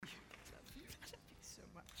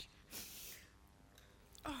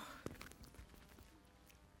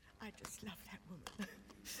just love that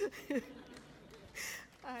woman.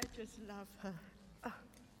 I just love her. Oh.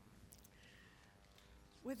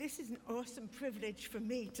 Well, this is an awesome privilege for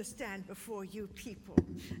me to stand before you people.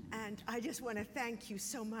 And I just want to thank you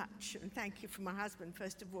so much. And thank you for my husband,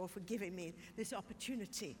 first of all, for giving me this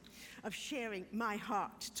opportunity of sharing my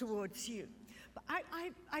heart towards you. But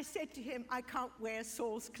I said to him, I can't wear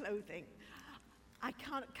Saul's clothing. I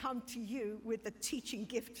can't come to you with the teaching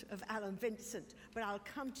gift of Alan Vincent, but I'll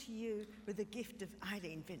come to you with the gift of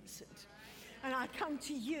Eileen Vincent. And I come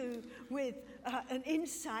to you with an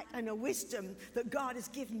insight and a wisdom that God has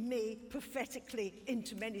given me prophetically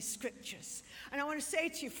into many scriptures. And I want to say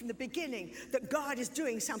to you from the beginning that God is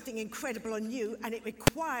doing something incredible on you, and it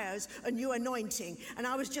requires a new anointing. And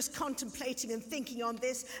I was just contemplating and thinking on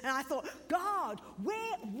this, and I thought, God,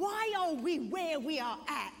 why are we where we are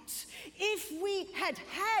at? If we had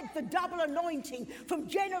the double anointing from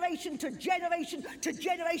generation to generation to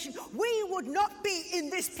generation, we would not be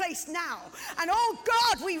in this place now. And oh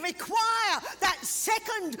God, we require that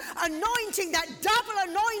second anointing, that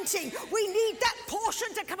double anointing. We need that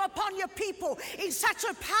portion to come upon your people in such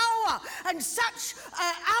a power and such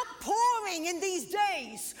outpouring in these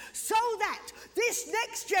days, so that this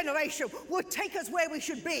next generation will take us where we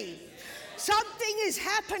should be. Something is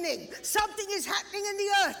happening. Something is happening in the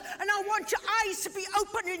earth. And I want your eyes to be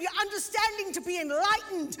open and your understanding to be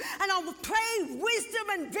enlightened. And I will pray wisdom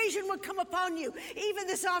and vision will come upon you. Even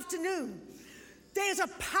this afternoon, there's a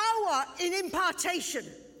power in impartation.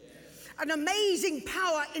 An amazing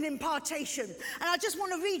power in impartation. And I just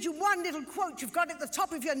want to read you one little quote you've got at the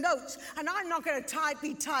top of your notes. And I'm not going to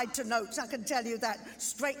be tied to notes. I can tell you that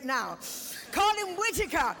straight now. Colin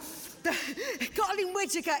Whitaker,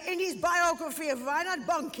 in his biography of Reinhard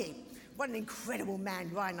Bonnke, what an incredible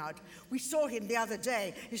man, Reinhard. We saw him the other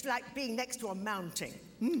day. It's like being next to a mountain.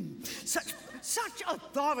 Such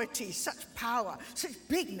authority, such power, such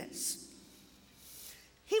bigness.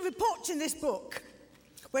 He reports in this book,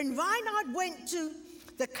 when Reinhard went to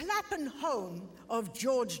the Clapham home of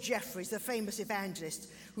George Jeffreys, the famous evangelist,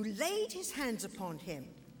 who laid his hands upon him,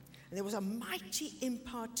 and there was a mighty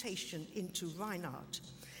impartation into Reinhard,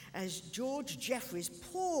 as George Jeffreys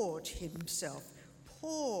poured himself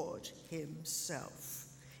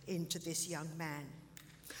into this young man.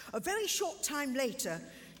 A very short time later,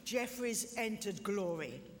 Jeffreys entered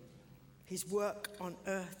glory. His work on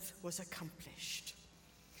earth was accomplished.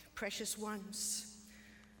 Precious ones,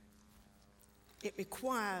 it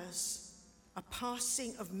requires a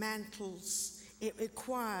passing of mantles. It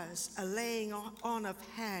requires a laying on of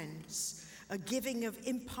hands, a giving of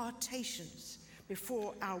impartations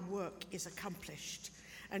before our work is accomplished.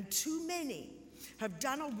 And too many have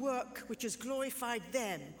done a work which has glorified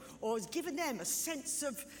them or has given them a sense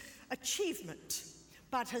of achievement,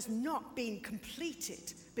 but has not been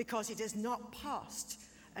completed because it has not passed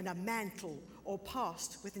in a mantle or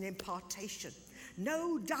passed with an impartation.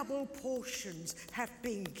 No double portions have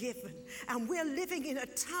been given. And we're living in a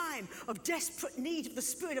time of desperate need of the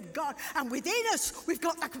Spirit of God. And within us, we've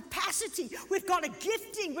got a capacity, we've got a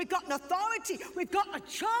gifting, we've got an authority, we've got a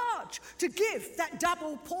charge to give that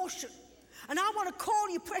double portion. And I want to call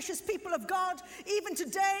you, precious people of God, even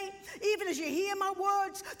today, even as you hear my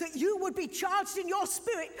words, that you would be charged in your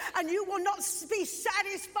spirit, and you will not be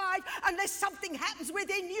satisfied unless something happens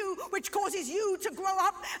within you which causes you to grow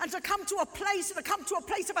up and to come to a place of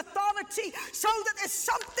authority, so that there's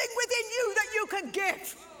something within you that you can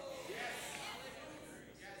give.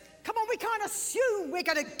 Come on, we can't assume we're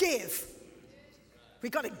going to give.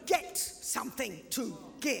 We've got to get something to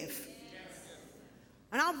give.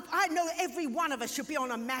 And I know every one of us should be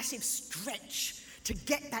on a massive stretch to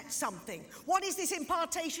get that something. What is this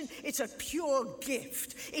impartation? It's a pure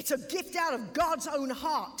gift. It's a gift out of God's own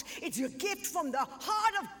heart. It's a gift from the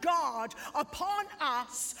heart of God upon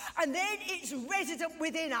us, and then it's resident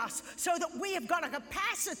within us, so that we have got a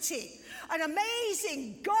capacity, an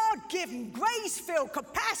amazing God-given, grace-filled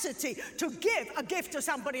capacity to give a gift to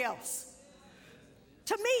somebody else.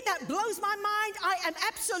 To me, that blows my mind. I am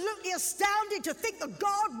absolutely astounded to think that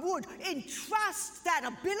God would entrust that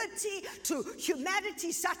ability to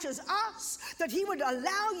humanity such as us, that he would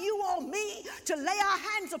allow you or me to lay our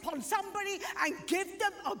hands upon somebody and give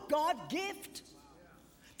them a God gift.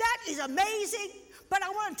 That is amazing. But I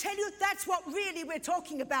want to tell you, that's what really we're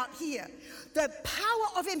talking about here. The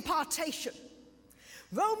power of impartation.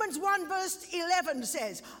 Romans 1 verse 11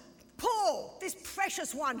 says, Paul, this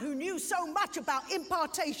precious one who knew so much about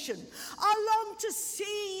impartation, I long to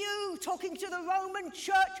see you, talking to the Roman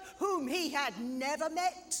church whom he had never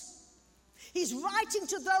met. He's writing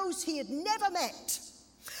to those he had never met.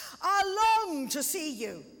 I long to see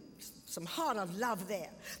you. some heart of love there,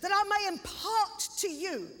 that I may impart to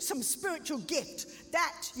you some spiritual gift,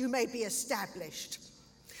 that you may be established.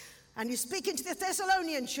 And he's speaking to the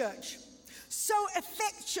Thessalonian church, so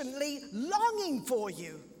affectionately longing for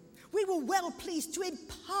you, we were well pleased to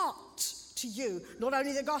impart to you not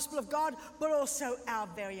only the gospel of God, but also our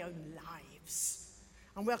very own lives.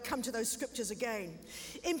 And we'll come to those scriptures again.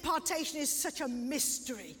 Impartation is such a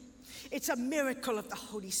mystery. It's a miracle of the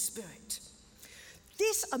Holy Spirit.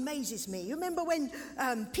 This amazes me. You remember when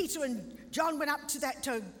Peter and John went up to that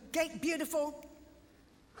gate beautiful?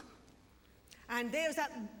 And there was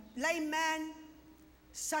that lame man,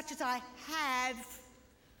 such as I have,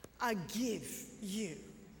 I give you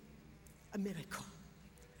a miracle.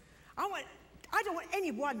 I don't want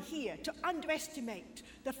anyone here to underestimate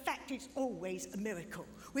the fact it's always a miracle.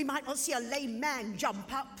 We might not see a lame man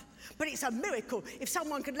jump up, but it's a miracle if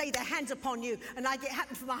someone can lay their hands upon you. And like it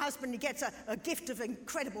happened for my husband, he gets a gift of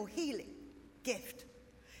incredible healing gift.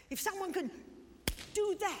 If someone can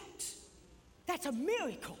do that, that's a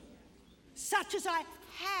miracle. Such as I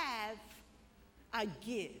have, I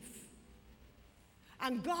give.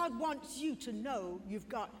 And God wants you to know you've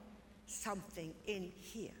got something in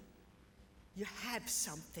here. You have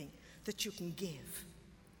something that you can give.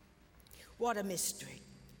 What a mystery.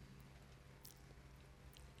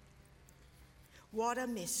 What a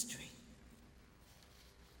mystery.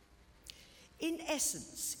 In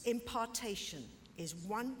essence, impartation is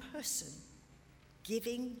one person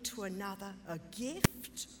giving to another a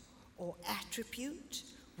gift or attribute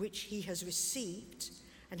which he has received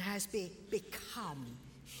and has become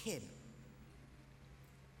him.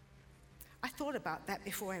 I thought about that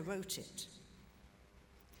before I wrote it.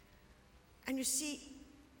 And you see,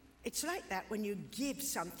 it's like that when you give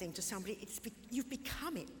something to somebody, you've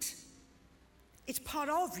become it. It's part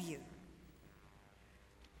of you.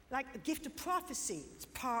 Like the gift of prophecy, it's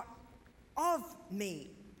part of me.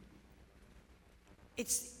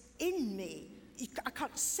 It's in me. I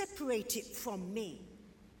can't separate it from me.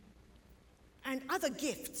 And other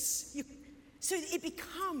gifts, so it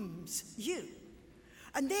becomes you.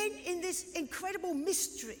 And then in this incredible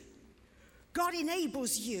mystery, God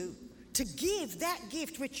enables you to give that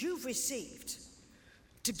gift which you've received,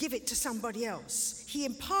 to give it to somebody else. He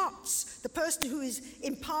imparts, the person who is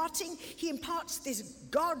imparting, he imparts this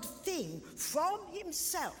God thing from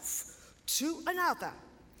himself to another.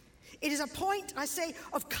 It is a point, I say,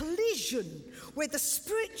 of collision where the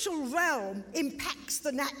spiritual realm impacts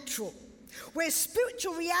the natural, where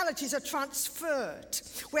spiritual realities are transferred,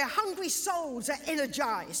 where hungry souls are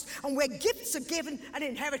energized, and where gifts are given and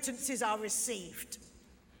inheritances are received.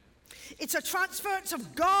 It's a transference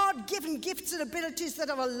of God-given gifts and abilities that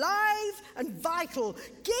are alive and vital,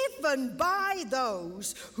 given by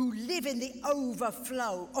those who live in the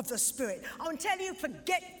overflow of the Spirit. I want to tell you,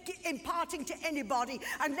 forget imparting to anybody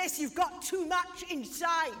unless you've got too much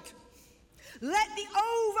inside. Let the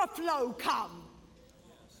overflow come.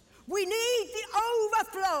 We need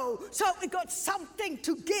the overflow so we've got something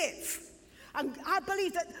to give. And I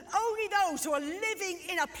believe that only those who are living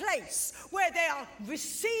in a place where they are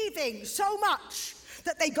receiving so much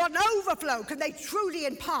that they got an overflow can they truly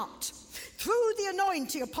impart. Through the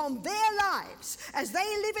anointing upon their lives, as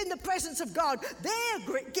they live in the presence of God,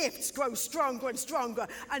 their gifts grow stronger and stronger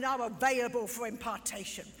and are available for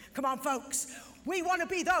impartation. Come on, folks. We want to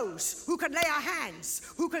be those who can lay our hands,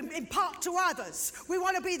 who can impart to others. We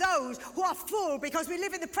want to be those who are full because we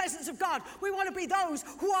live in the presence of God. We want to be those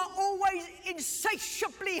who are always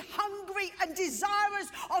insatiably hungry and desirous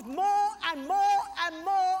of more and more and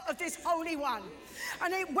more of this Holy One.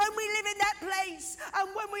 And when we live in that place and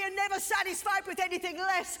when we are never satisfied with anything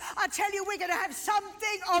less, I tell you, we're going to have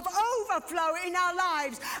something of overflow in our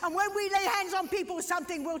lives. And when we lay hands on people,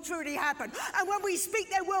 something will truly happen. And when we speak,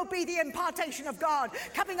 there will be the impartation of God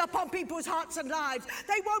coming upon people's hearts and lives.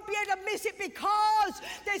 They won't be able to miss it because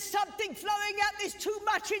there's something flowing out. There's too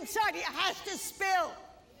much inside. It has to spill.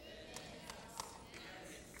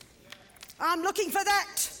 I'm looking for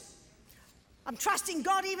that. I'm trusting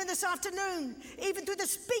God even this afternoon, even through the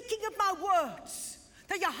speaking of my words,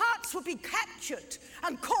 that your hearts will be captured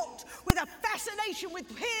and caught with a fascination with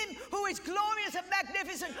Him who is glorious and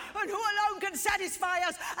magnificent and who alone can satisfy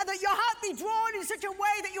us, and that your heart be drawn in such a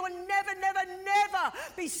way that you will never, never, never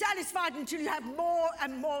be satisfied until you have more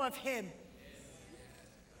and more of Him.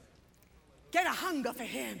 Get a hunger for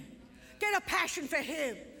Him. Get a passion for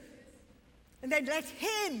Him. And then let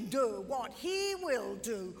Him do what He will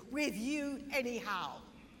do with you anyhow.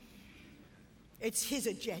 It's His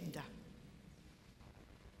agenda.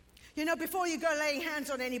 You know, before you go laying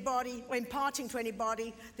hands on anybody or imparting to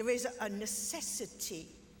anybody, there is a necessity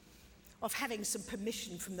of having some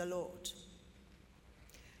permission from the Lord.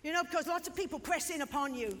 You know, because lots of people press in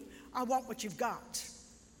upon you, I want what you've got.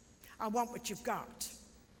 I want what you've got.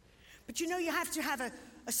 But you know, you have to have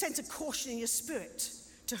a sense of caution in your spirit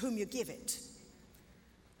to whom you give it.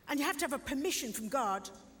 And you have to have a permission from God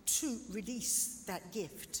to release that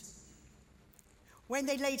gift. When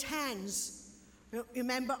they laid hands,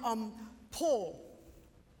 remember, on Paul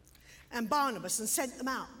and Barnabas and sent them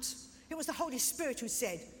out, it was the Holy Spirit who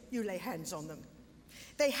said, you lay hands on them.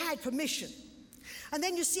 They had permission. And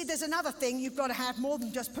then you see there's another thing you've got to have more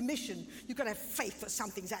than just permission. You've got to have faith that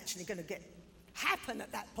something's actually going to happen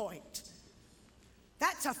at that point.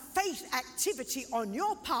 That's a faith activity on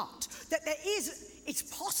your part, that it's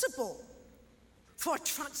possible for a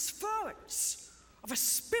transference of a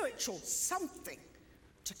spiritual something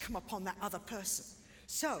to come upon that other person.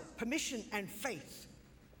 So, permission and faith.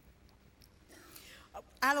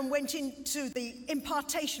 Alan went into the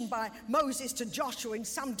impartation by Moses to Joshua in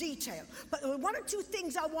some detail. But there were one or two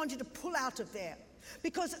things I wanted to pull out of there.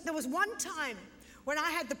 Because there was one time when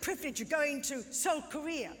I had the privilege of going to Seoul,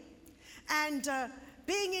 Korea, and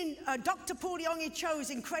being in Dr. Paul Yonggi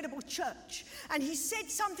Cho's incredible church. And he said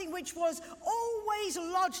something which was always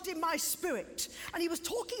lodged in my spirit. And he was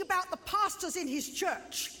talking about the pastors in his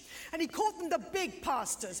church. And he called them the big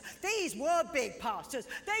pastors. These were big pastors.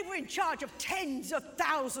 They were in charge of tens of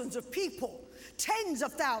thousands of people. Tens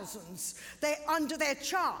of thousands. They're under their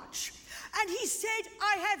charge. And he said,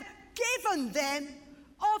 I have given them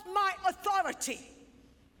of my authority.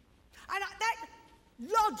 And that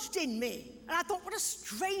lodged in me. And I thought, what a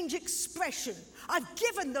strange expression. I've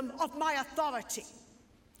given them of my authority.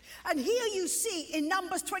 And here you see in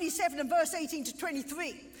Numbers 27 and verse 18 to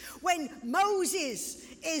 23, when Moses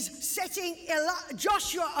is setting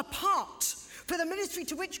Joshua apart for the ministry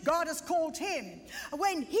to which God has called him,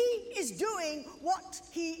 when he is doing what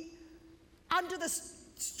he, under the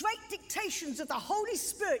straight dictations of the Holy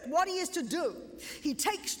Spirit, what he is to do, he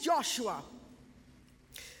takes Joshua,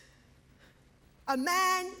 a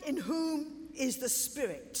man in whom is the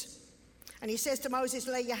Spirit, and he says to Moses,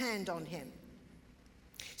 lay your hand on him.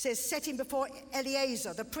 He says, set him before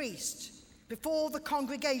Eleazar, the priest, before the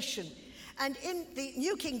congregation. And in the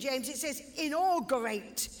New King James, it says,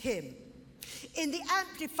 inaugurate him. In the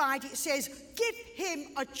Amplified, it says, give him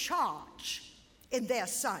a charge in their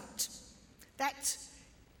sight. That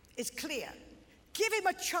is clear. Give him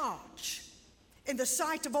a charge in the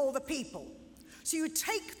sight of all the people. So you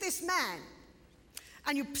take this man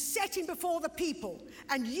and you set him before the people,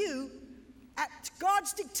 and you, at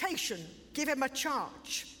God's dictation, give him a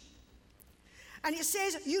charge. And it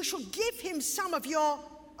says, you shall give him some of your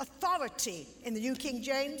authority. In the New King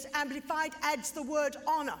James, Amplified adds the word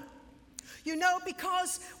honor. You know,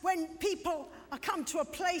 because when people come to a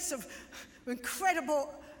place of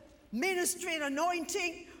incredible ministry and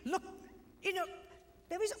anointing, look, you know,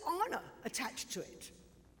 there is honor attached to it.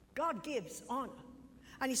 God gives honor.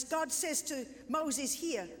 And God says to Moses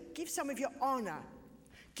here, give some of your honor,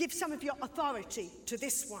 give some of your authority to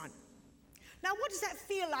this one. Now, what does that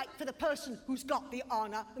feel like for the person who's got the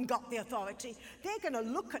honor and got the authority? They're going to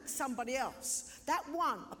look at somebody else, that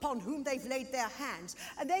one upon whom they've laid their hands,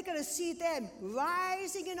 and they're going to see them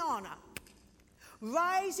rising in honor,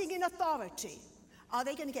 rising in authority. Are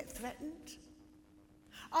they going to get threatened?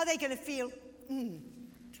 Are they going to feel,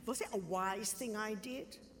 was it a wise thing I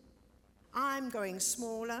did? I'm going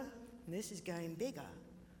smaller, and this is going bigger.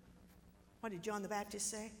 What did John the Baptist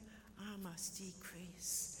say? I must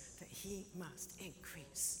decrease, that he must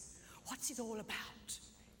increase. What's it all about?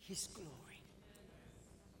 His glory.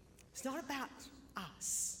 It's not about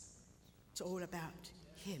us. It's all about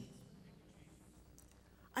him.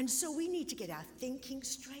 And so we need to get our thinking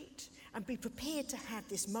straight and be prepared to have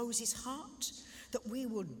this Moses heart, that we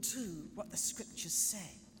will do what the scriptures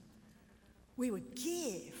say. We would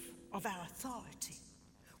give of our authority.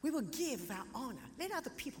 We will give of our honor. Let other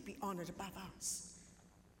people be honored above us.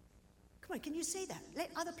 Come on, can you say that? Let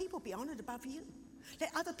other people be honored above you.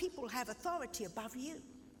 Let other people have authority above you.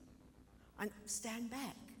 And stand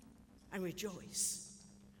back and rejoice.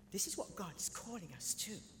 This is what God is calling us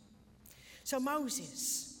to. So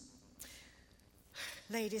Moses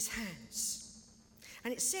laid his hands.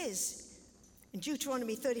 And it says in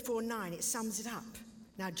Deuteronomy 34:9, it sums it up.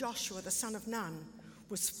 Now Joshua, the son of Nun,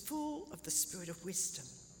 was full of the spirit of wisdom,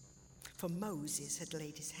 for Moses had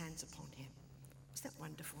laid his hands upon him. Isn't that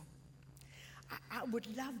wonderful? I would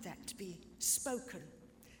love that to be spoken.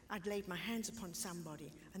 I'd laid my hands upon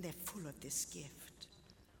somebody and they're full of this gift.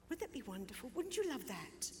 Wouldn't that be wonderful? Wouldn't you love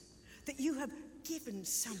that? That you have given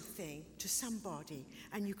something to somebody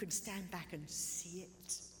and you can stand back and see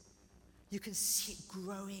it. You can see it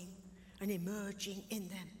growing and emerging in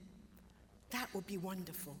them. That would be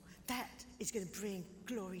wonderful. That is going to bring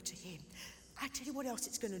glory to him. I tell you what else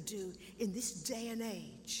it's going to do in this day and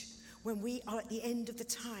age, when we are at the end of the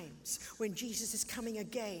times, when Jesus is coming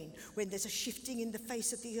again, when there's a shifting in the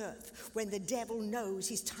face of the earth, when the devil knows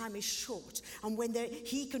his time is short, and when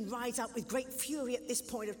he can rise up with great fury at this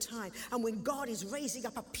point of time, and when God is raising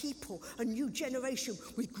up a people, a new generation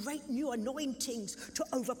with great new anointings to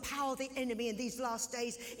overpower the enemy in these last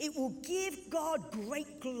days, it will give God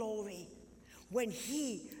great glory when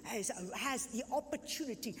he has the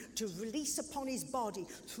opportunity to release upon his body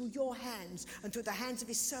through your hands and through the hands of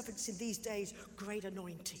his servants in these days great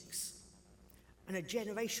anointings. And a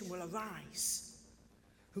generation will arise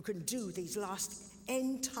who can do these last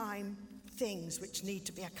end time things which need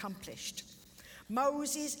to be accomplished.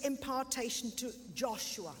 Moses' impartation to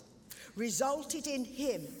Joshua resulted in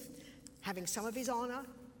him having some of his honor,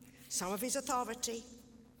 some of his authority,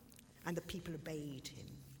 and the people obeyed him.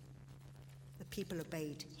 The people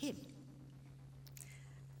obeyed him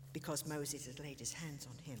because Moses had laid his hands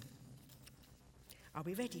on him. Are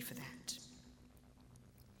we ready for that?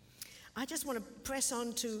 I just want to press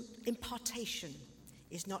on to impartation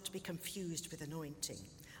is not to be confused with anointing.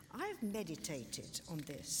 I've meditated on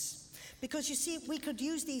this because, you see, we could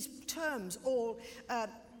use these terms all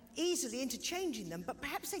easily interchanging them, but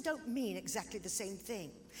perhaps they don't mean exactly the same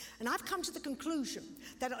thing. And I've come to the conclusion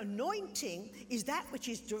that anointing is that which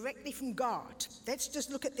is directly from God. Let's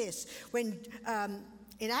just look at this. When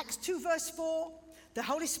in Acts 2 verse 4, the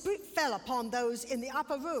Holy Spirit fell upon those in the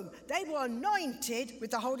upper room. They were anointed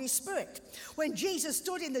with the Holy Spirit. When Jesus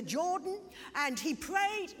stood in the Jordan and he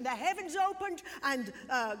prayed, the heavens opened and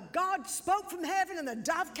God spoke from heaven and the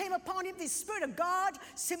dove came upon him. The Spirit of God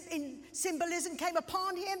in symbolism came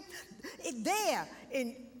upon him. There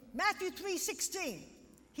in Matthew 3:16,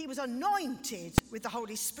 he was anointed with the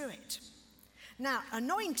Holy Spirit. Now,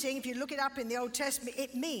 anointing, if you look it up in the Old Testament,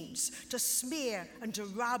 it means to smear and to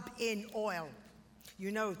rub in oil.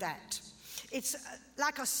 You know that. It's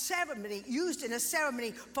like a ceremony, used in a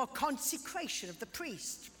ceremony for consecration of the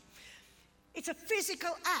priest. It's a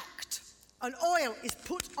physical act. An oil is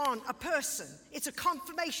put on a person. It's a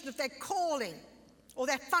confirmation of their calling or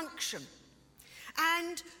their function.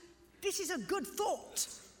 And this is a good thought.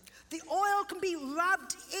 The oil can be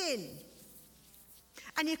rubbed in.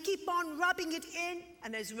 And you keep on rubbing it in,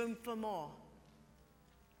 and there's room for more.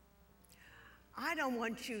 I don't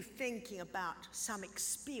want you thinking about some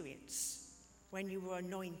experience when you were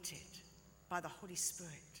anointed by the Holy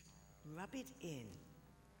Spirit. Rub it in,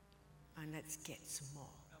 and let's get some more.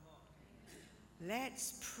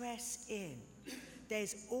 Let's press in.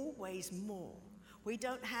 There's always more. We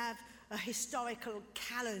don't have a historical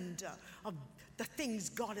calendar of the things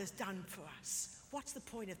God has done for us. What's the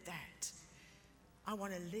point of that? I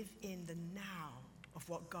want to live in the now of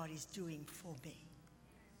what God is doing for me.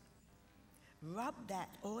 Rub that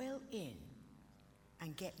oil in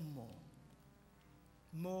and get more.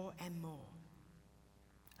 More and more.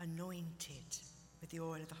 Anointed with the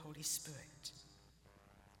oil of the Holy Spirit.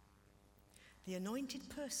 The anointed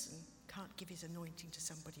person can't give his anointing to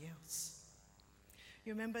somebody else.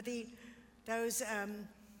 You remember those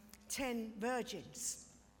 10 virgins?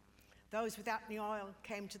 Those without the oil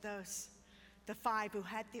came to the 5 who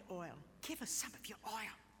had the oil. Give us some of your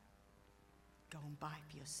oil. Go and buy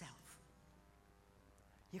it for yourself.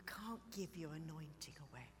 You can't give your anointing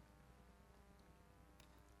away.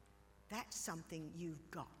 That's something you've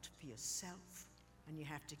got for yourself, and you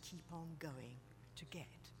have to keep on going to get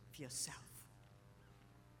for yourself.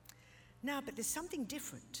 Now, but there's something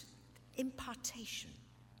different. Impartation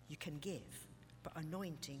you can give, but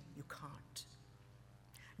anointing you can't.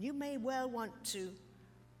 You may well want to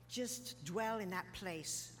just dwell in that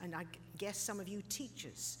place, and I guess some of you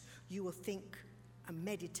teachers, you will think and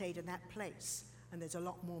meditate in that place. And there's a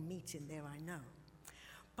lot more meat in there, I know.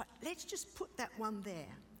 But let's just put that one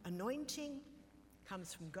there. Anointing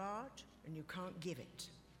comes from God, and you can't give it.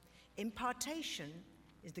 Impartation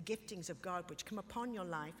is the giftings of God which come upon your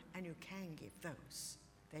life, and you can give those.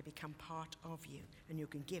 They become part of you, and you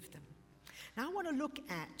can give them. Now I want to look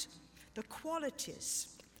at the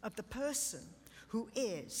qualities of the person who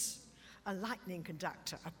is a lightning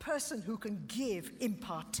conductor, a person who can give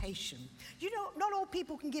impartation. You know, not all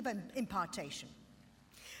people can give an impartation.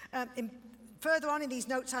 Further on in these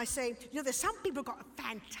notes, I say, you know, there's some people who've got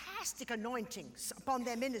fantastic anointings upon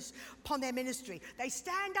their ministry. They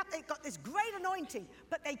stand up, they've got this great anointing,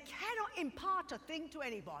 but they cannot impart a thing to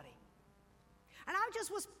anybody. And I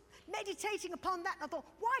just was meditating upon that, and I thought,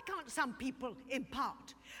 why can't some people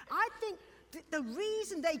impart? I think the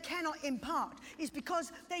reason they cannot impart is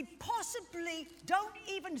because they possibly don't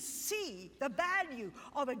even see the value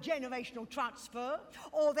of a generational transfer,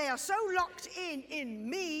 or they are so locked in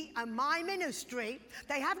me and my ministry,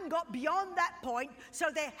 they haven't got beyond that point, so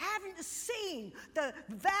they haven't seen the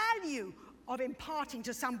value of imparting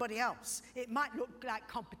to somebody else. It might look like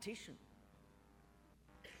competition.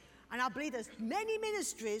 And I believe there's many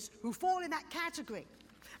ministries who fall in that category.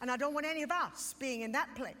 And I don't want any of us being in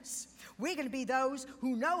that place. We're going to be those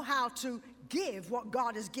who know how to give what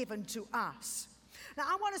God has given to us. Now,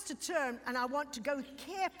 I want us to turn, and I want to go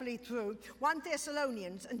carefully through 1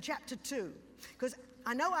 Thessalonians and chapter 2. Because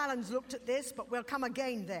I know Alan's looked at this, but we'll come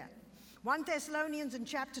again there. 1 Thessalonians and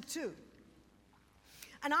chapter 2.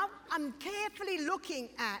 And I'm carefully looking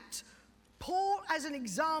at Paul as an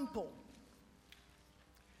example.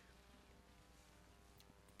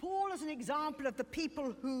 Paul is an example of the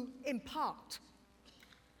people who impart.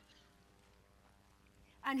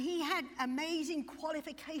 And he had amazing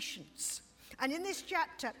qualifications. And in this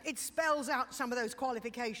chapter, it spells out some of those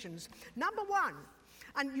qualifications. Number one,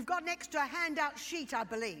 and you've got an extra handout sheet, I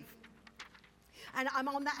believe. And I'm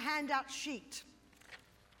on that handout sheet.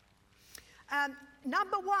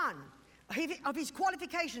 Number one of his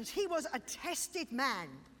qualifications, he was a tested man.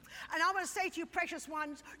 And I want to say to you, precious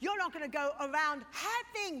ones, you're not going to go around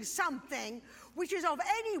having something which is of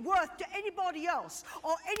any worth to anybody else,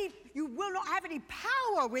 or you will not have any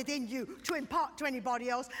power within you to impart to anybody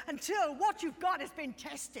else until what you've got has been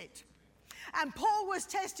tested. And Paul was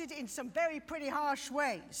tested in some very pretty harsh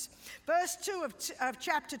ways. Verse 2 of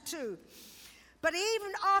chapter 2. But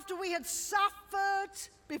even after we had suffered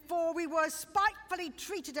before we were spitefully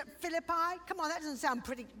treated at Philippi. Come on, that doesn't sound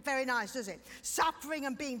very nice, does it? Suffering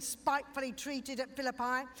and being spitefully treated at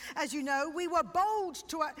Philippi. As you know, we were bold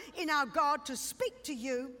in our God to speak to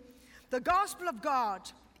you the gospel of God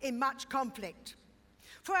in much conflict.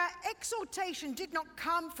 For our exhortation did not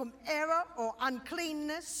come from error or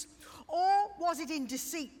uncleanness, or was it in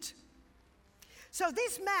deceit? So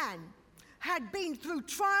this man had been through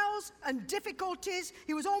trials and difficulties.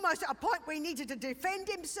 He was almost at a point where he needed to defend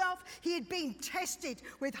himself. He had been tested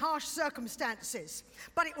with harsh circumstances.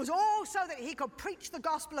 But it was all so that he could preach the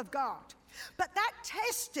gospel of God. But that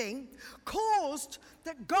testing caused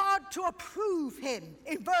that God to approve him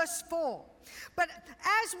in verse 4. But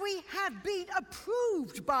as we have been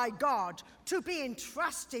approved by God to be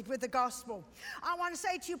entrusted with the gospel, I want to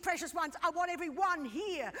say to you, precious ones, I want everyone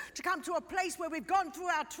here to come to a place where we've gone through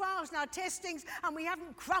our trials and our testings, and we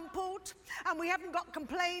haven't crumpled, and we haven't got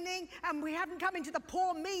complaining, and we haven't come into the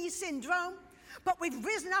poor me syndrome. But we've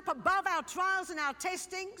risen up above our trials and our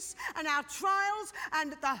testings and our trials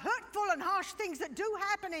and the hurtful and harsh things that do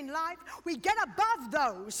happen in life. We get above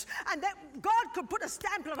those, and that God could put a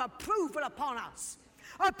stamp of approval upon us.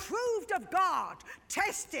 Approved of God,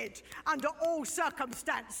 tested under all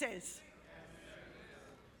circumstances.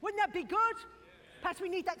 Wouldn't that be good? Perhaps we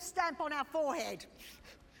need that stamp on our forehead.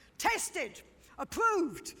 Tested,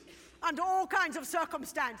 approved under all kinds of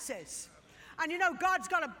circumstances. And you know, God's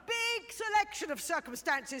got a big selection of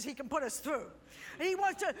circumstances he can put us through. And he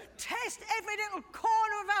wants to test every little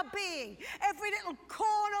corner of our being, every little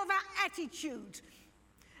corner of our attitude,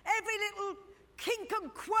 every little kink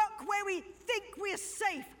and quirk where we think we're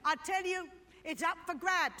safe. I tell you, it's up for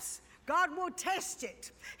grabs. God will test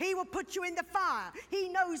it. He will put you in the fire. He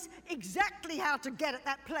knows exactly how to get at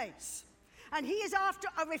that place. And he is after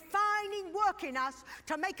a refining work in us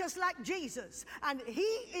to make us like Jesus. And he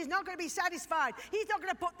is not going to be satisfied. He's not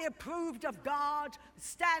going to put the approved of God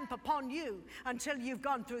stamp upon you until you've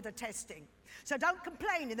gone through the testing. So don't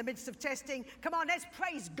complain in the midst of testing. Come on, let's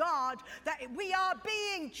praise God that we are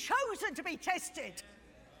being chosen to be tested.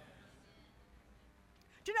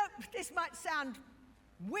 Do you know, this might sound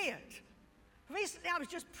weird. Recently I was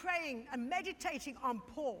just praying and meditating on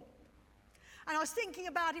Paul. And I was thinking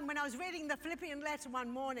about him when I was reading the Philippian letter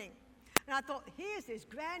one morning. And I thought, here's this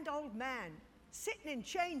grand old man sitting in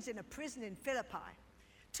chains in a prison in Philippi.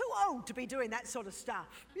 Too old to be doing that sort of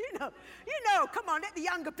stuff. You know, come on, let the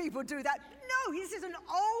younger people do that. No, this is an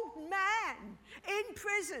old man in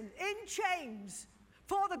prison, in chains,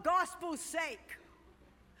 for the gospel's sake.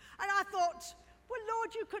 And I thought, well,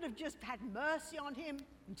 Lord, you could have just had mercy on him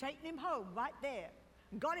and taken him home right there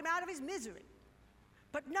and got him out of his misery.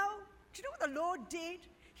 But no. Do you know what the Lord did?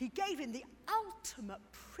 He gave him the ultimate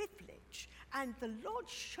privilege. And the Lord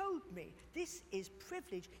showed me this is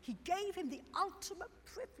privilege. He gave him the ultimate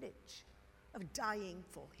privilege of dying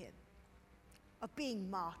for him, of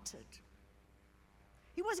being martyred.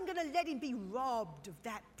 He wasn't going to let him be robbed of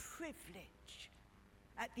that privilege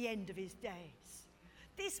at the end of his days.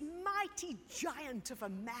 This mighty giant of a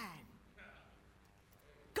man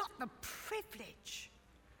got the privilege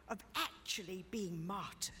of actually being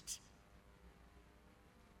martyred.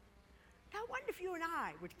 Now, I wonder if you and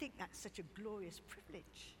I would think that's such a glorious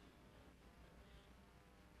privilege.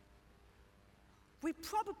 We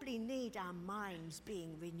probably need our minds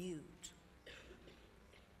being renewed.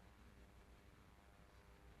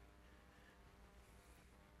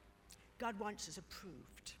 God wants us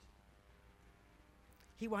approved.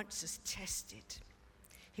 He wants us tested.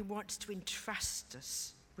 He wants to entrust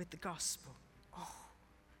us with the gospel. Oh,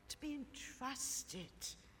 to be entrusted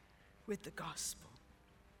with the gospel.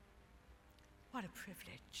 What a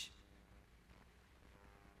privilege.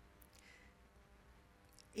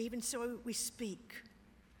 Even so, we speak,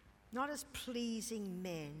 not as pleasing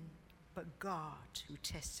men, but God who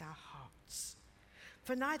tests our hearts.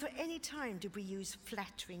 For neither at any time did we use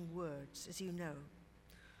flattering words, as you know,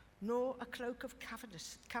 nor a cloak of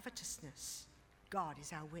covetousness. God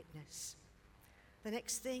is our witness. The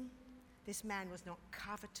next thing, this man was not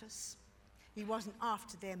covetous. He wasn't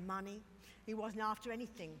after their money. He wasn't after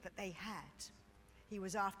anything that they had. He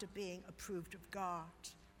was after being approved of God.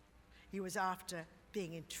 He was after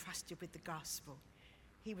being entrusted with the gospel.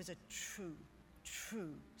 He was a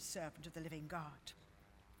true servant of the living God.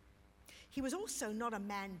 He was also not a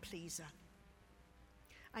man-pleaser.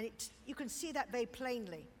 And you can see that very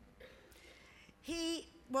plainly. He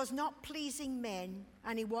was not pleasing men,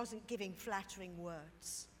 and he wasn't giving flattering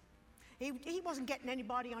words. He wasn't getting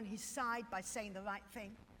anybody on his side by saying the right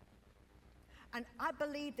thing. And I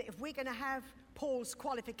believe that if we're going to have Paul's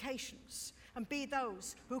qualifications and be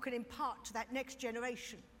those who can impart to that next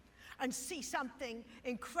generation and see something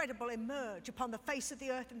incredible emerge upon the face of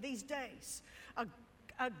the earth in these days,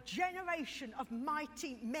 a generation of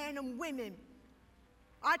mighty men and women,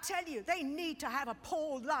 I tell you, they need to have a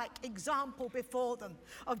Paul-like example before them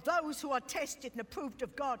of those who are tested and approved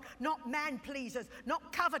of God, not man-pleasers,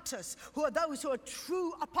 not covetous, who are those who are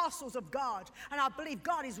true apostles of God. And I believe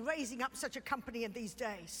God is raising up such a company in these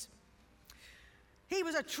days. He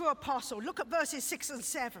was a true apostle. Look at verses 6 and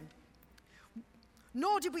 7.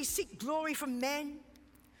 Nor did we seek glory from men,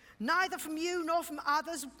 neither from you nor from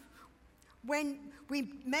others, when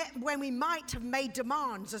we might have made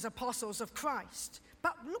demands as apostles of Christ.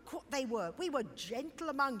 But look what they were. We were gentle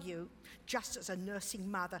among you, just as a nursing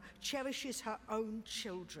mother cherishes her own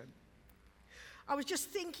children. I was just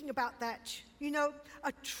thinking about that. You know,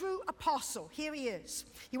 a true apostle, here he is.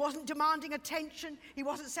 He wasn't demanding attention. He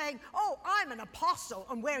wasn't saying, oh, I'm an apostle,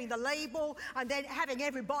 and wearing the label, and then having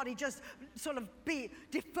everybody just sort of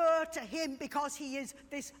defer to him because he is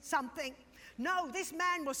this something. No, this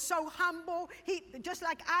man was so humble. He, just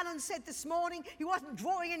like Alan said this morning, he wasn't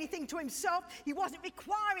drawing anything to himself. He wasn't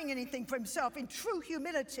requiring anything for himself in true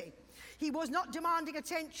humility. He was not demanding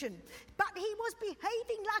attention, but he was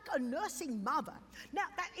behaving like a nursing mother. Now,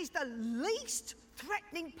 that is the least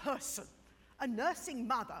threatening person, a nursing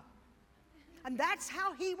mother. And that's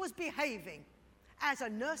how he was behaving, as a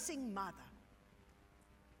nursing mother.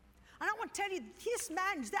 And I want to tell you, this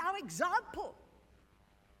man is our example.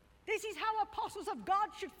 This is how apostles of God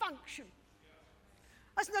should function.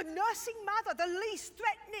 As the nursing mother, the least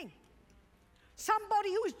threatening. Somebody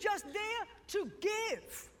who is just there to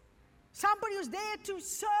give. Somebody who's there to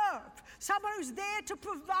serve. Someone who's there to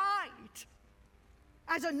provide.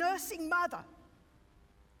 As a nursing mother.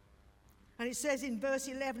 And it says in verse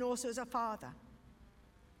 11 also as a father.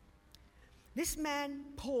 This man,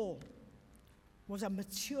 Paul, was a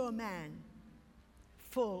mature man,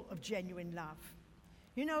 full of genuine love.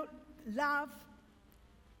 You know, love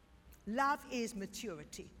is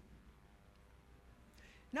maturity.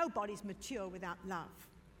 Nobody's mature without love.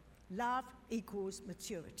 Love equals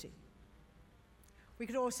maturity. We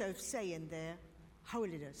could also say in there,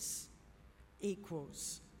 holiness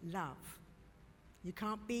equals love. You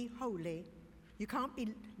can't be holy, you can't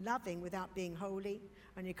be loving without being holy,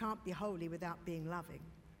 and you can't be holy without being loving.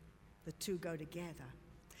 The two go together.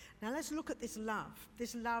 Now let's look at this love.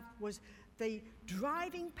 This love was the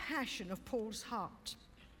driving passion of Paul's heart.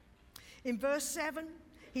 In verse 7,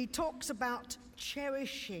 he talks about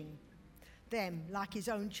cherishing them like his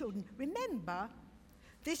own children. Remember,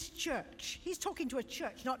 this church, he's talking to a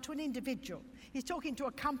church, not to an individual. He's talking to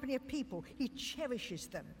a company of people. He cherishes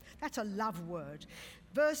them. That's a love word.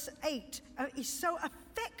 Verse 8, he's so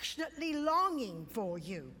affectionately longing for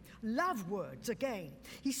you. Love words again.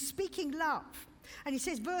 He's speaking love. And he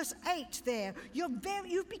says, verse 8 there,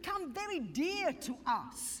 you've become very dear to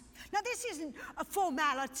us. Now, this isn't a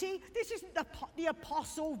formality. This isn't the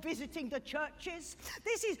apostle visiting the churches.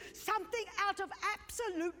 This is something out of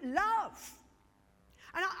absolute love.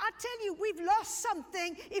 And I tell you, we've lost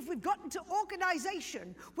something if we've gotten to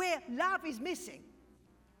organization where love is missing.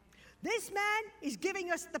 This man is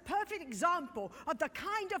giving us the perfect example of the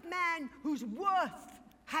kind of man who's worth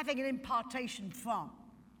having an impartation from.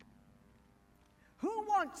 Who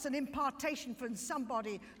wants an impartation from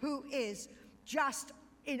somebody who is just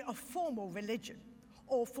in a formal religion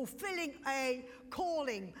or fulfilling a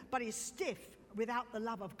calling but is stiff without the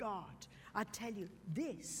love of God? I tell you,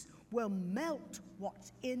 this will melt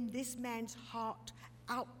what's in this man's heart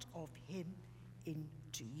out of him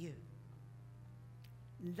into you.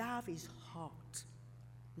 Love is hot.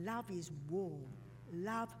 Love is warm.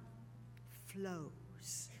 Love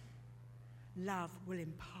flows. Love will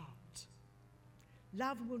impart.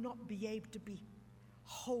 Love will not be able to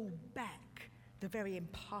hold back the very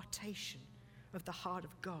impartation of the heart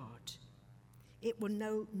of God. It will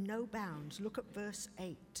know no bounds. Look at verse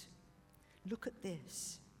 8. Look at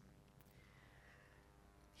this.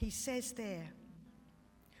 He says there,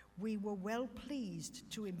 we were well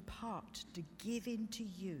pleased to impart, to give into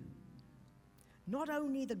you, not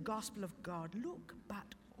only the gospel of God, look,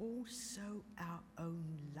 but also our own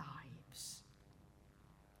lives,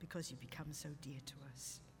 because you become so dear to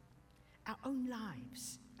us. Our own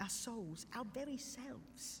lives, our souls, our very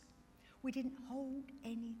selves. We didn't hold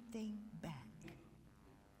anything back.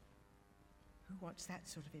 Who wants that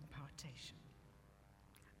sort of impartation?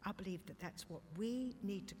 I believe that that's what we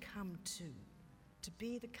need to come to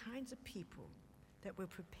be the kinds of people that we're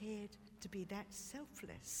prepared to be that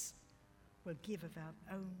selfless. We'll give of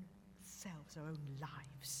our own selves, our own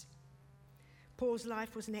lives. Paul's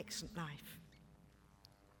life was an excellent life.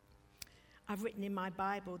 I've written in my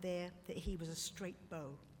Bible there that he was a straight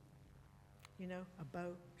bow. You know, a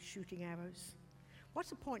bow shooting arrows. What's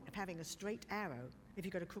the point of having a straight arrow if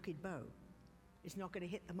you've got a crooked bow? It's not going to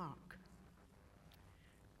hit the mark.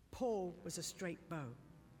 Paul was a straight bow.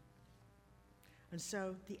 And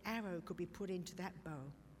so the arrow could be put into that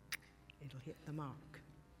bow. It'll hit the mark.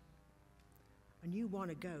 And you want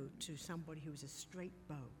to go to somebody who's a straight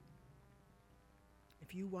bow.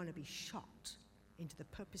 If you want to be shot into the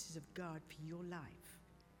purposes of God for your life,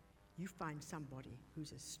 you find somebody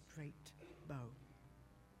who's a straight bow.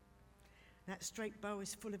 That straight bow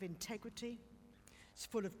is full of integrity. It's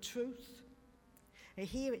full of truth. And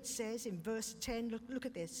here it says in verse 10, look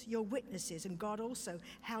at this, your witnesses, and God also,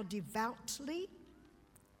 how devoutly,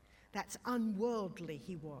 that's unworldly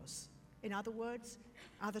he was. In other words,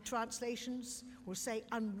 other translations will say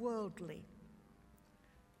unworldly.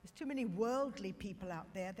 There's too many worldly people out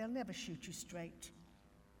there, they'll never shoot you straight.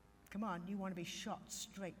 Come on, you want to be shot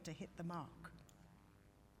straight to hit the mark.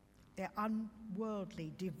 They're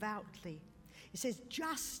unworldly, devoutly. It says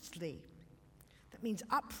justly. That means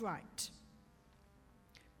upright.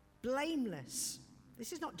 Blameless.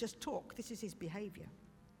 This is not just talk, this is his behavior.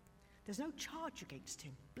 There's no charge against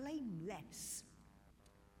him. Blameless.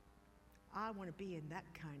 I want to be in that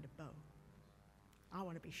kind of bow. I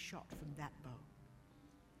want to be shot from that bow.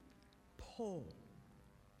 Paul,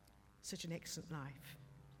 such an excellent life.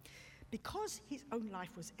 Because his own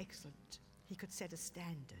life was excellent, he could set a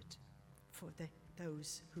standard for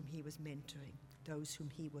those whom he was mentoring, those whom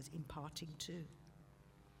he was imparting to.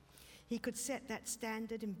 He could set that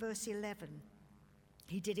standard in verse 11.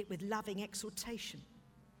 He did it with loving exhortation.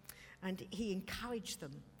 And he encouraged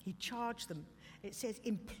them. He charged them. It says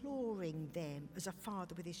imploring them as a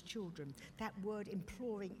father with his children. That word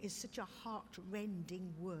imploring is such a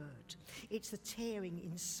heart-rending word. It's the tearing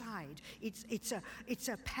inside. It's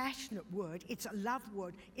a passionate word. It's a love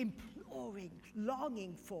word. Imploring,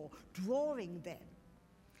 longing for, drawing them.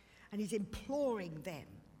 And he's imploring them.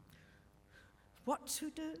 What to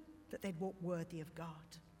do? That they'd walk worthy of God.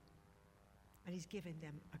 And he's giving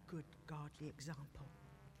them a good, godly example.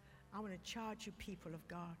 I want to charge you, people of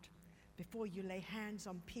God, before you lay hands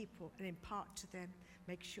on people and impart to them,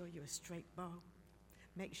 make sure you're a straight bow.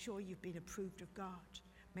 Make sure you've been approved of God.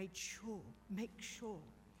 Make sure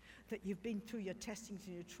that you've been through your testings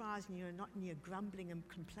and your trials and you're not in your grumbling and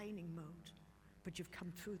complaining mode, but you've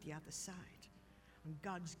come through the other side. And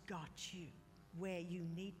God's got you where you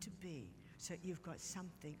need to be so that you've got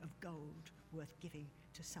something of gold worth giving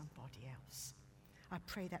to somebody else. I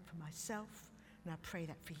pray that for myself, and I pray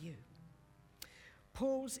that for you.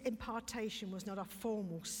 Paul's impartation was not a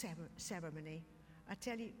formal ceremony. I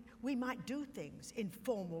tell you, we might do things in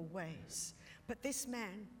formal ways, but this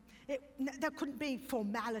man, there couldn't be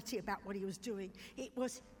formality about what he was doing. It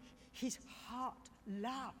was his heart,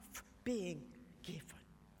 love being given.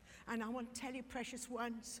 And I want to tell you, precious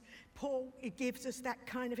ones, Paul, it gives us that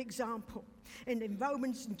kind of example. And in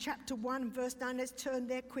Romans in chapter 1 and verse 9, let's turn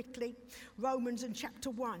there quickly. Romans in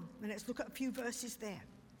chapter 1, and let's look at a few verses there.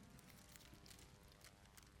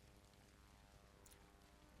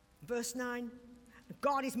 Verse 9,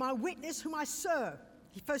 God is my witness whom I serve.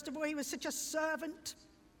 First of all, he was such a servant.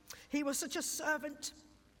 He was such a servant.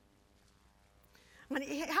 And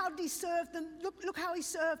how did he serve them? Look how he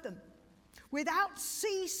served them. Without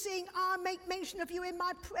ceasing, I make mention of you in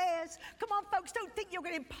my prayers. Come on, folks, don't think you're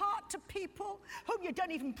going to impart to people whom you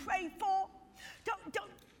don't even pray for.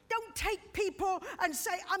 Don't take people and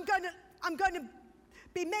say, I'm going to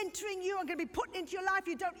be mentoring you. I'm going to be putting into your life.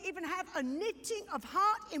 You don't even have a knitting of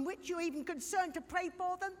heart in which you're even concerned to pray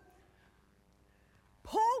for them.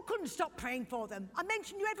 Paul couldn't stop praying for them. I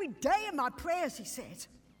mention you every day in my prayers, he said.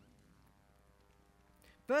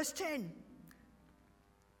 Verse 10.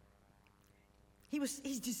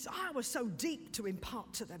 His desire was so deep to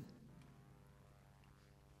impart to them,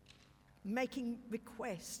 making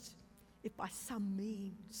requests, if by some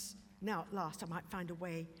means, now at last I might find a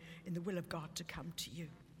way in the will of God to come to you.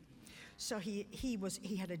 So he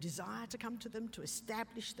had a desire to come to them, to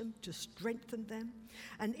establish them, to strengthen them.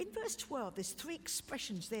 And in verse 12, there's three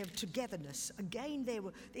expressions there of togetherness. Again,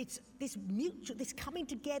 it's this mutual, this coming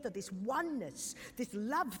together, this oneness, this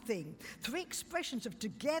love thing. Three expressions of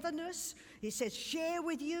togetherness. He says, share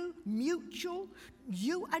with you, mutual,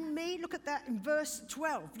 you and me. Look at that in verse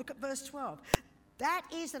 12. Look at verse 12. That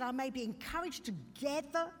is that I may be encouraged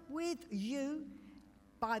together with you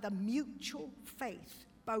by the mutual faith,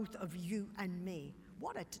 both of you and me.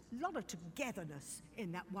 What a lot of togetherness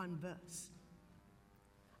in that one verse.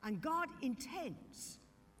 And God intends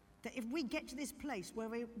that if we get to this place where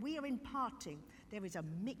we are imparting, there is a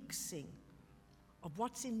mixing of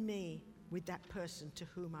what's in me with that person to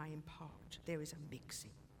whom I impart. There is a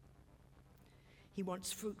mixing. He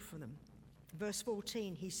wants fruit for them. Verse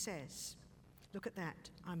 14, he says, look at that,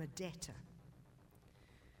 I'm a debtor.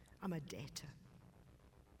 I'm a debtor.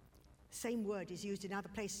 Same word is used in other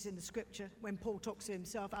places in the scripture when Paul talks to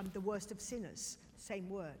himself, I'm the worst of sinners. Same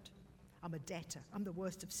word. I'm a debtor. I'm the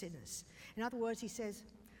worst of sinners. In other words, he says,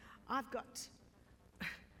 I'm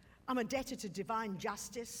a debtor to divine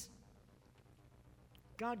justice.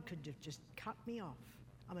 God could have just cut me off.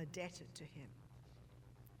 I'm a debtor to him.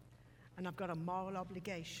 And I've got a moral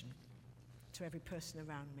obligation to every person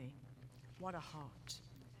around me. What a heart.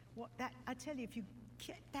 I tell you, if you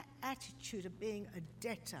get that attitude of being a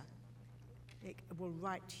debtor, it will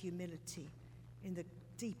write humility in the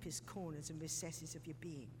deepest corners and recesses of your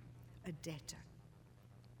being, a debtor.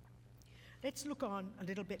 Let's look on a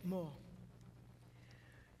little bit more.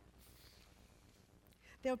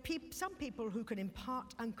 There are some people who can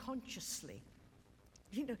impart unconsciously.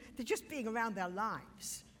 You know, they're just being around their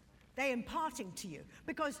lives. They're imparting to you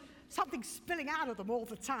because something's spilling out of them all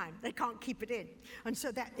the time. They can't keep it in. And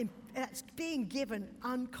so that's being given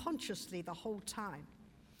unconsciously the whole time.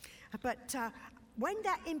 But when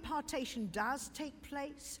that impartation does take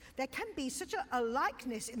place, there can be such a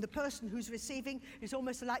likeness in the person who's receiving. It's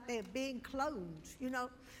almost like they're being cloned. You know,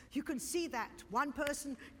 you can see that one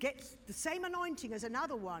person gets the same anointing as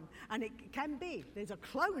another one, and it can be. There's a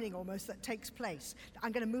cloning almost that takes place.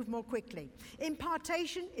 I'm going to move more quickly.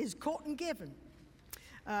 Impartation is caught and given.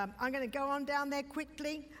 I'm going to go on down there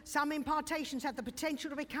quickly. Some impartations have the potential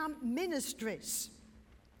to become ministries.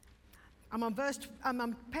 I'm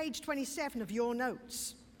on page 27 of your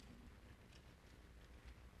notes.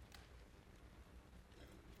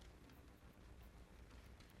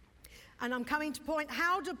 And I'm coming to point,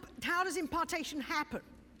 how does impartation happen?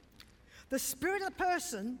 The spirit of the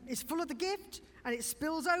person is full of the gift and it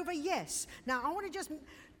spills over, yes. Now, I want to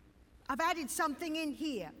I've added something in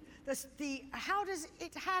here. How does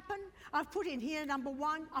it happen? I've put in here, number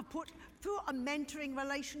one, I've put through a mentoring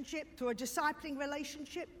relationship, through a discipling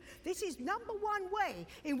relationship. This is number one way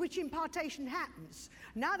in which impartation happens.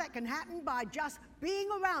 Now that can happen by just being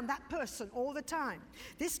around that person all the time.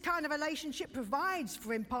 This kind of relationship provides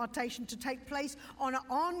for impartation to take place on an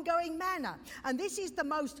ongoing manner. And this is the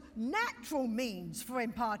most natural means for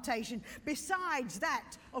impartation besides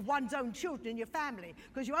that of one's own children in your family,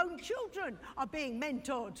 because your own children are being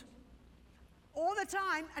mentored all the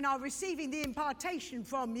time and are receiving the impartation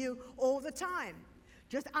from you all the time,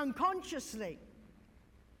 just unconsciously.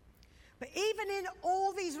 But even in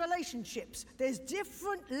all these relationships, there's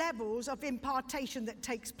different levels of impartation that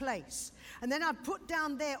takes place. And then I've put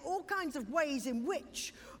down there all kinds of ways in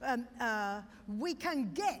which we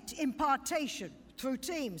can get impartation through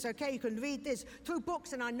teams. Okay, you can read this through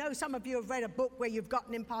books, and I know some of you have read a book where you've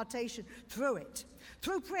gotten impartation through it.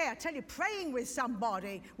 Through prayer, I tell you, praying with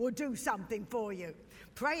somebody will do something for you.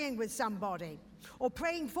 Praying with somebody, or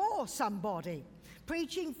praying for somebody.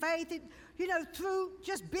 Preaching faith, through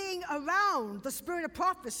just being around the spirit of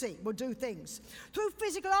prophecy will do things. Through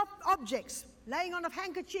physical objects, laying on of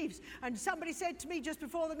handkerchiefs. And somebody said to me just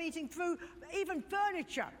before the meeting, through even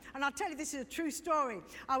furniture. And I'll tell you, this is a true story.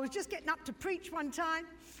 I was just getting up to preach one time,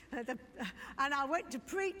 and I went to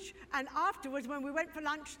preach, and afterwards, when we went for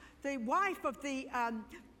lunch, the wife of the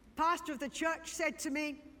pastor of the church said to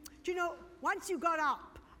me, do you know, once you got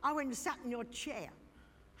up, I went and sat in your chair.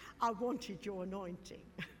 I wanted your anointing.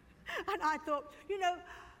 And I thought,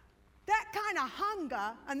 that kind of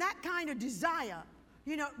hunger and that kind of desire,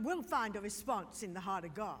 will find a response in the heart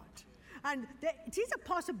of God. And it is a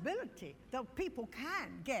possibility that people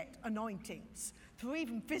can get anointings through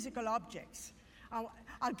even physical objects.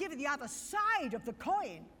 I'll give you the other side of the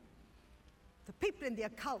coin. The people in the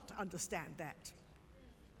occult understand that.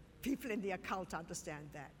 People in the occult understand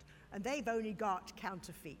that. And they've only got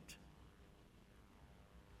counterfeit.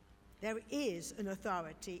 There is an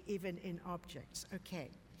authority even in objects. Okay.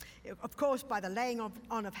 Of course, by the laying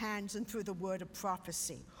on of hands and through the word of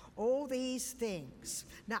prophecy. All these things.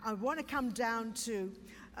 Now, I want to come down to,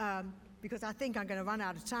 because I think I'm going to run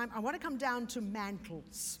out of time, I want to come down to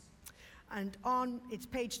mantles. And it's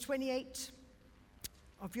page 28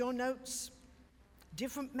 of your notes,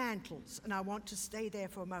 different mantles. And I want to stay there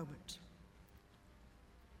for a moment.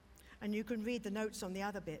 And you can read the notes on the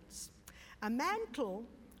other bits. A mantle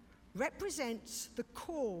represents the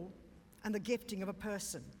call and the gifting of a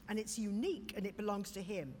person, and it's unique and it belongs to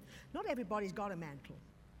him. Not everybody's got a mantle.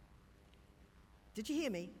 Did you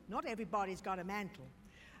hear me? Not everybody's got a mantle.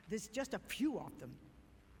 There's just a few of them.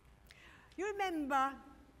 You remember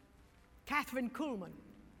Catherine Kuhlman?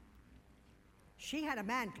 She had a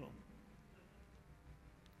mantle.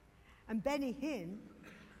 And Benny Hinn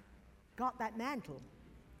got that mantle.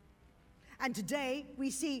 And today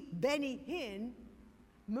we see Benny Hinn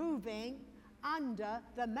moving under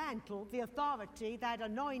the mantle, the authority, that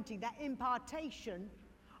anointing, that impartation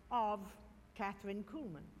of Catherine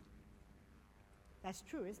Kuhlman. That's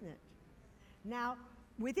true, isn't it? Now,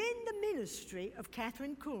 within the ministry of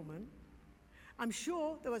Catherine Kuhlman, I'm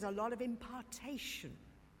sure there was a lot of impartation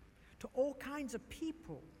to all kinds of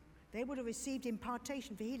people. They would have received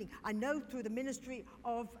impartation for healing. I know through the ministry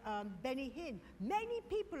of Benny Hinn, many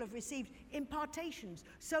people have received impartations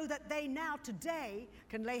so that they now today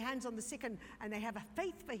can lay hands on the sick and they have a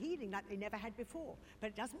faith for healing like they never had before.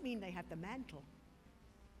 But it doesn't mean they have the mantle.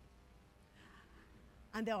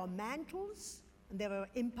 And there are mantles and there are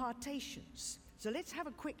impartations. So let's have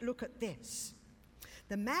a quick look at this.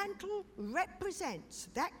 The mantle represents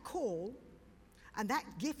that call and that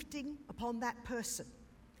gifting upon that person.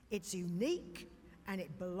 It's unique, and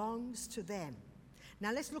it belongs to them.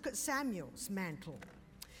 Now let's look at Samuel's mantle.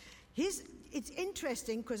 It's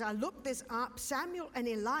interesting because I looked this up, Samuel and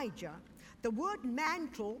Elijah. The word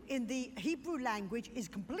mantle in the Hebrew language is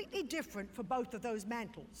completely different for both of those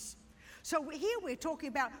mantles. So here we're talking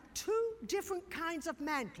about two different kinds of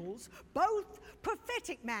mantles, both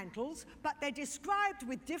prophetic mantles, but they're described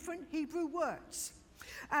with different Hebrew words.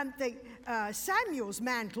 Samuel's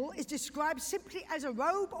mantle is described simply as a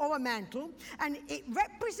robe or a mantle, and it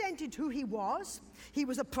represented who he was. He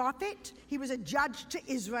was a prophet. He was a judge to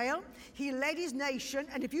Israel. He led his nation.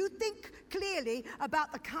 And if you think clearly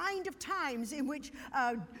about the kind of times in which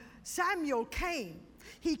Samuel came,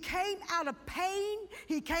 he came out of pain,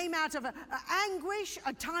 he came out of anguish,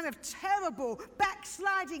 a time of terrible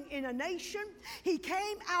backsliding in a nation. He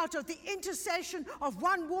came out of the intercession of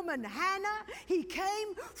one woman, Hannah. He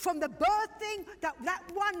came from the birthing that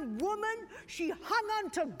one woman, she hung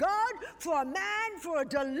unto God for a man, for a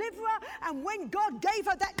deliverer. And when God gave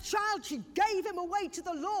her that child, she gave him away to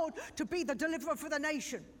the Lord to be the deliverer for the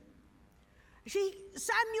nation.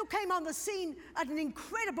 Samuel came on the scene at an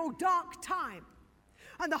incredible dark time.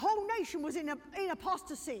 And the whole nation was in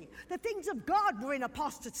apostasy. The things of God were in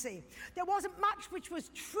apostasy. There wasn't much which was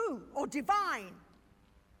true or divine.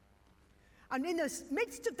 And in the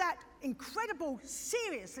midst of that incredible,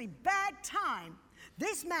 seriously bad time,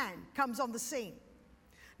 this man comes on the scene.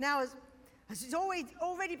 Now, as it's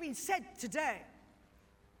already been said today,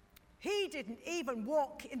 he didn't even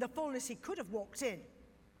walk in the fullness he could have walked in.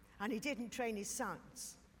 And he didn't train his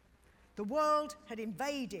sons. The world had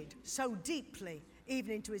invaded so deeply,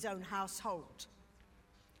 even into his own household.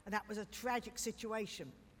 And that was a tragic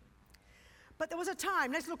situation. But there was a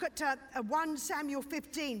time, let's look at 1 Samuel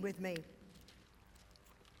 15 with me.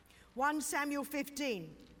 1 Samuel 15.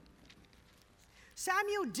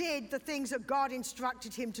 Samuel did the things that God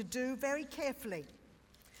instructed him to do very carefully.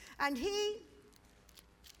 And he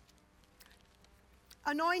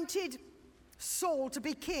anointed Saul to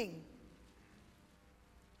be king.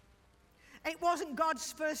 It wasn't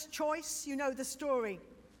God's first choice. You know the story.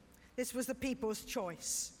 This was the people's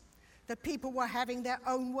choice. The people were having their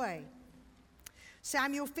own way.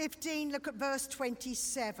 Samuel 15, look at verse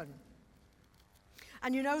 27.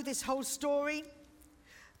 And you know this whole story.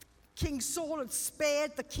 King Saul had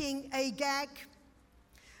spared the king Agag.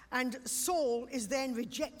 And Saul is then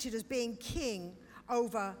rejected as being king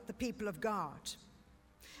over the people of God.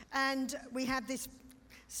 And we have this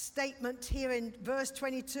statement here in verse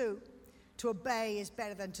 22. To obey is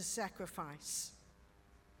better than to sacrifice,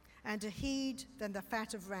 and to heed than the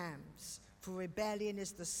fat of rams. For rebellion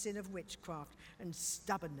is the sin of witchcraft, and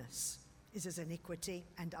stubbornness is as iniquity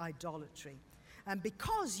and idolatry. And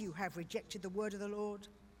because you have rejected the word of the Lord,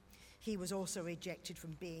 he was also rejected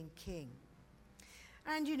from being king.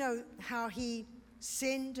 And you know how he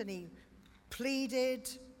sinned and he pleaded,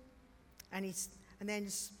 and then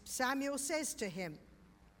Samuel says to him,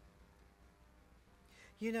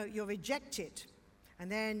 you know, you're rejected.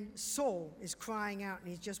 And then Saul is crying out and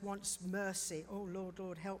he just wants mercy. Oh, Lord,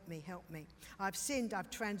 Lord, help me, help me. I've sinned,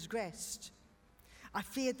 I've transgressed. I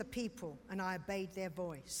feared the people and I obeyed their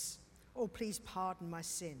voice. Oh, please pardon my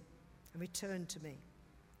sin and return to me.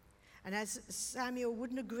 And as Samuel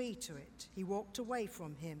wouldn't agree to it, he walked away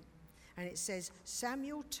from him. And it says,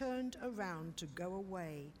 Samuel turned around to go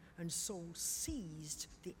away, and Saul seized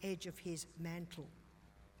the edge of his mantle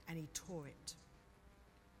and he tore it.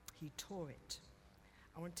 He tore it.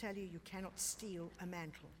 I want to tell you, you cannot steal a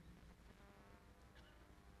mantle.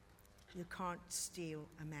 You can't steal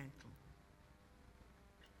a mantle.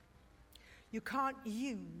 You can't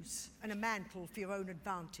use a mantle for your own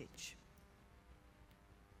advantage.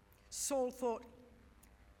 Saul thought,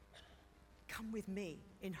 come with me,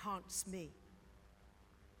 enhance me.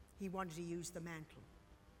 He wanted to use the mantle.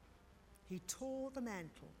 He tore the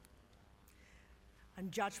mantle. And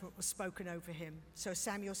judgment was spoken over him. So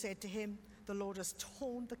Samuel said to him, the Lord has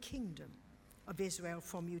torn the kingdom of Israel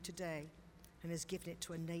from you today and has given it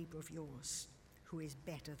to a neighbor of yours who is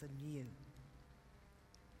better than you.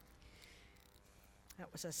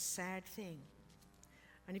 That was a sad thing.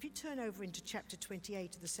 And if you turn over into chapter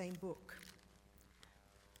 28 of the same book,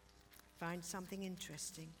 find something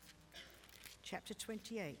interesting. Chapter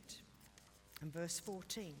 28 and verse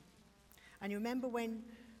 14. And you remember when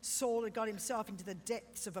Saul had got himself into the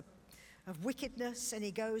depths of wickedness, and he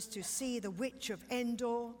goes to see the witch of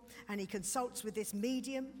Endor, and he consults with this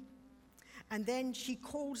medium, and then she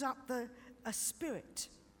calls up a spirit.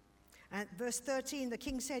 And verse 13, the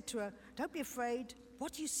king said to her, don't be afraid,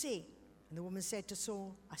 what do you see? And the woman said to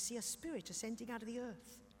Saul, I see a spirit ascending out of the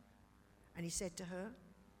earth. And he said to her,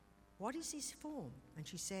 what is his form? And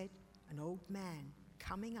she said, an old man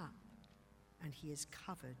coming up, and he is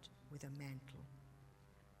covered with a mantle.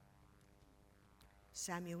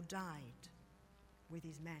 Samuel died with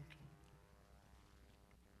his mantle.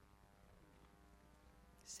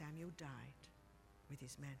 Samuel died with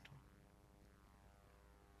his mantle.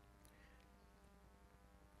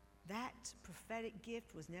 That prophetic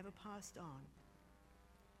gift was never passed on.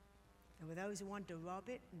 There were those who wanted to rob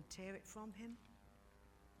it and tear it from him,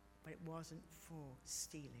 but it wasn't for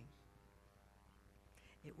stealing.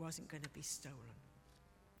 It wasn't going to be stolen.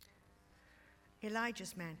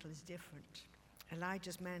 Elijah's mantle is different.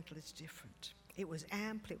 Elijah's mantle is different. It was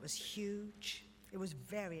ample, it was huge, it was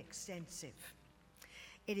very extensive.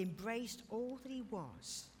 It embraced all that he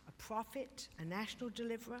was, a prophet, a national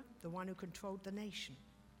deliverer, the one who controlled the nation.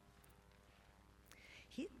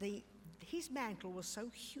 His mantle was so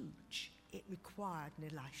huge, it required an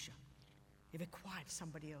Elisha. It required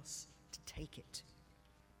somebody else to take it.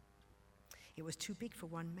 It was too big for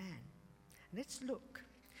one man. Let's look.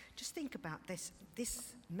 Just think about this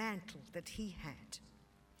mantle that he had.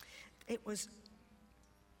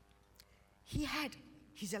 He had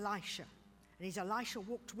his Elisha, and his Elisha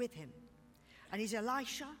walked with him. And his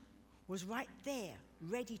Elisha was right there,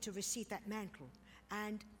 ready to receive that mantle.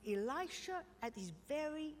 And Elisha, at his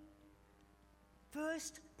very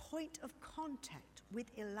first point of contact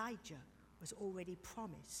with Elijah, was already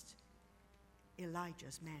promised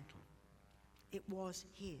Elijah's mantle. It was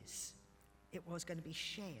his. It was going to be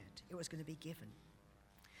shared. It was going to be given.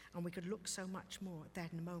 And we could look so much more at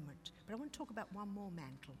that in a moment. But I want to talk about one more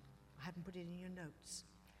mantle. I haven't put it in your notes.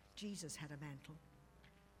 Jesus had a mantle.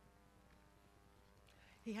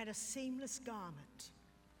 He had a seamless garment.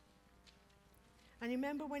 And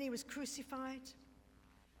remember when he was crucified?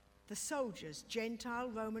 The soldiers, Gentile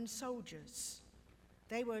Roman soldiers,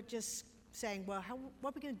 they were just saying, well,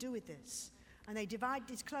 what are we going to do with this? And they divided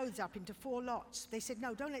his clothes up into 4 lots. They said,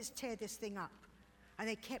 no, don't let's tear this thing up. And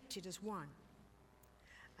they kept it as one.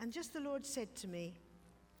 And just the Lord said to me,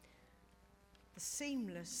 the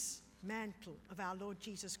seamless mantle of our Lord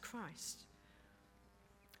Jesus Christ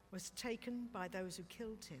was taken by those who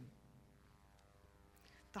killed him,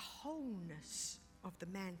 the wholeness of the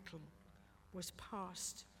mantle was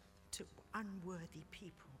passed to unworthy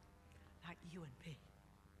people like you and me.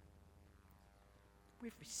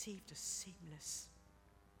 We've received a seamless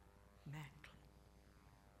mantle.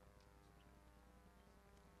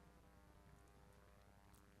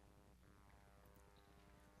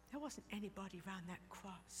 There wasn't anybody around that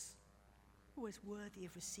cross who was worthy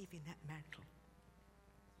of receiving that mantle.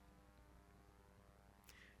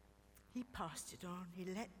 He passed it on. He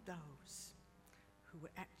let those who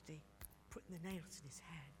were actually putting the nails in his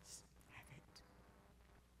hands have it.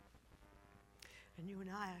 And you and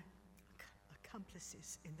I are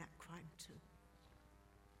accomplices in that crime too.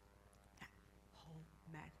 That whole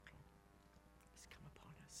mantle has come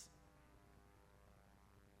upon us.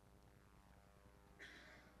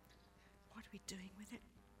 What are we doing with it?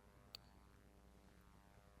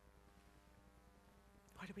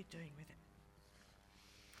 What are we doing with it?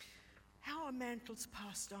 How are mantles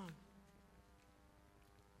passed on?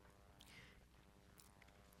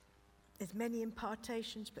 There's many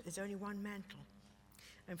impartations, but there's only one mantle.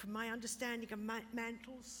 And from my understanding of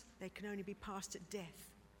mantles, they can only be passed at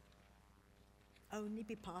death. Only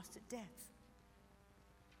be passed at death.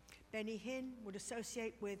 Benny Hinn would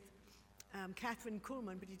associate with Catherine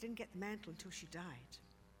Kuhlman, but he didn't get the mantle until she died.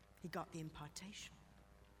 He got the impartation.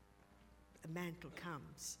 But the mantle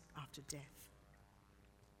comes after death.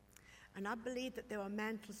 And I believe that there are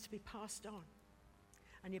mantles to be passed on.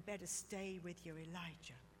 And you better stay with your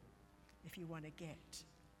Elijah if you want to get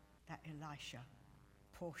that Elisha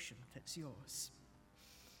portion that's yours.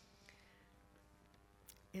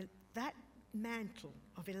 That mantle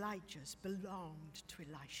of Elijah's belonged to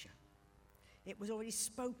Elisha. It was already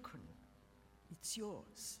spoken. It's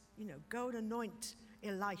yours. You know, go and anoint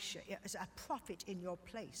Elisha as a prophet in your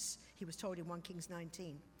place, he was told in 1 Kings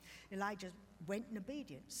 19. Elijah went in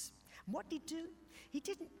obedience. And what did he do? He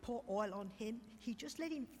didn't pour oil on him. He just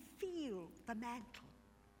let him feel the mantle.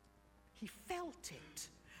 He felt it.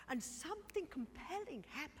 And something compelling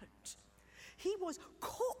happened. He was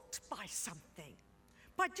caught by something,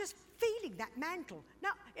 by just feeling that mantle.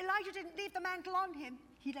 Now, Elijah didn't leave the mantle on him.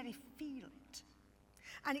 He let him feel it.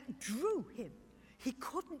 And it drew him. He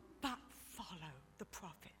couldn't but follow the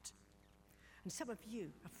prophet. And some of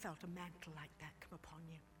you have felt a mantle like that come upon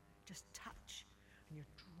you. Just touch and you're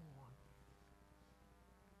drawn.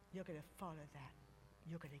 You're going to follow that.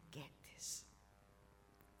 You're going to get this.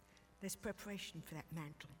 There's preparation for that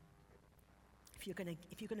mantle. If you're going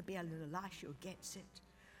to be an Elisha who gets it.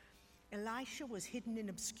 Elisha was hidden in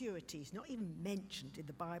obscurity. He's not even mentioned in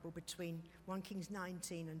the Bible between 1 Kings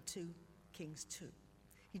 19 and 2 Kings 2.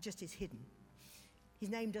 He just is hidden. His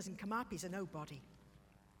name doesn't come up. He's a nobody.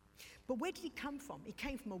 But where did he come from? He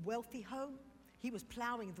came from a wealthy home. He was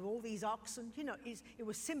plowing through all these oxen. You know, it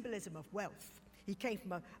was symbolism of wealth. He came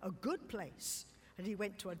from a good place, and he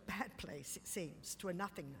went to a bad place, it seems, to a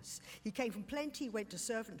nothingness. He came from plenty, he went to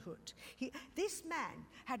servanthood. This man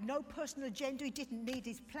had no personal agenda. He didn't need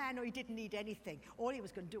his plan, or he didn't need anything. All he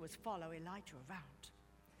was going to do was follow Elijah around.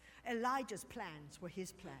 Elijah's plans were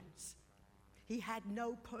his plans. He had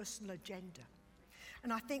no personal agenda.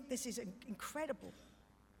 And I think this is an incredible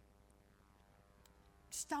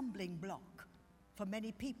stumbling block for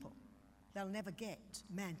many people. They'll never get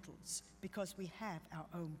mantles because we have our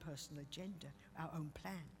own personal agenda, our own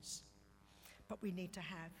plans. But we need to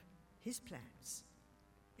have his plans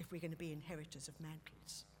if we're going to be inheritors of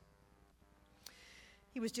mantles.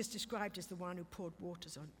 He was just described as the one who poured water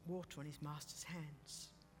on his master's hands.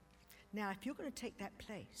 Now, if you're going to take that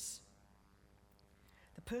place,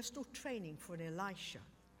 the personal training for an Elisha,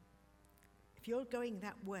 if you're going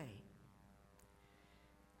that way,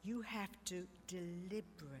 you have to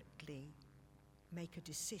deliberately make a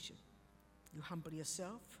decision. You humble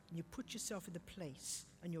yourself, and you put yourself in the place,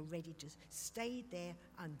 and you're ready to stay there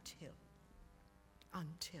until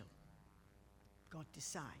God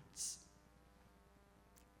decides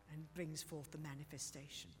and brings forth the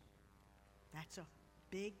manifestation. That's a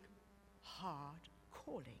big, hard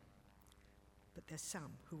calling, but there's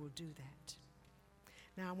some who will do that.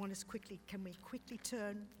 Now I want us can we quickly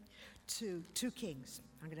turn to 2 Kings?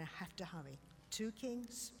 I'm going to have to hurry. 2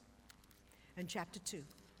 Kings and chapter 2.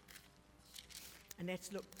 And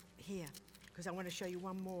let's look here, because I want to show you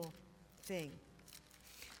one more thing.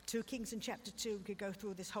 2 Kings and chapter 2, we could go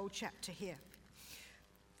through this whole chapter here.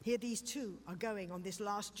 Here these two are going on this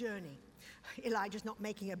last journey. Elijah's not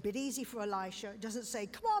making it a bit easy for Elisha. He doesn't say,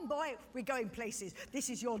 come on, boy, we're going places. This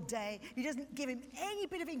is your day. He doesn't give him any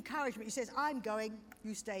bit of encouragement. He says, I'm going,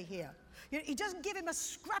 you stay here. He doesn't give him a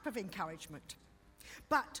scrap of encouragement.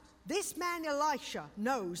 But this man Elisha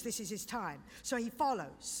knows this is his time, so he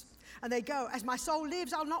follows. And they go, as my soul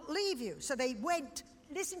lives, I'll not leave you. So they went,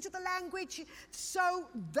 listen to the language, so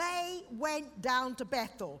they went down to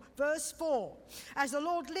Bethel. Verse 4, as the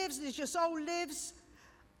Lord lives and as your soul lives,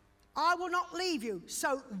 I will not leave you.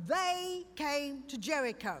 So they came to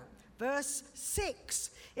Jericho. Verse 6,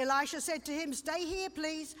 Elisha said to him, stay here,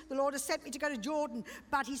 please. The Lord has sent me to go to Jordan.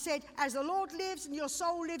 But he said, as the Lord lives and your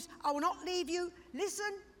soul lives, I will not leave you.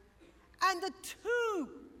 Listen. And the two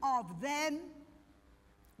of them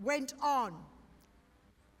went on.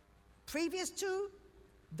 Previous two,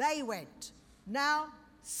 they went. Now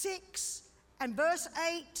 6 and verse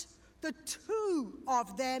 8, the two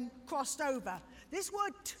of them crossed over. This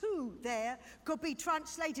word two there could be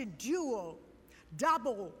translated dual,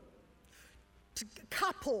 double,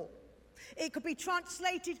 couple. It could be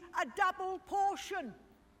translated a double portion.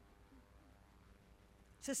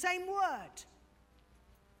 It's the same word.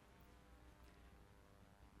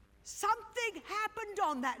 Something happened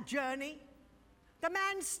on that journey. The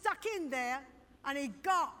man stuck in there and he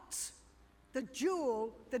got the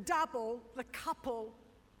dual, the double, the couple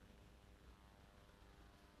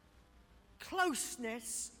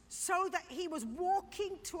closeness, so that he was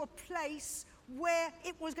walking to a place where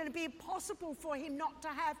it was going to be impossible for him not to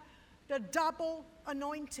have the double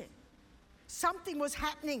anointing. Something was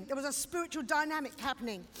happening. There was a spiritual dynamic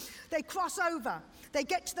happening. They cross over. They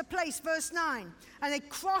get to the place, verse 9, and they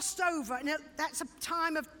crossed over. And that's a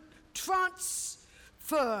time of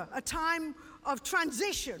transfer, a time of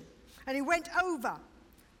transition. And he went over.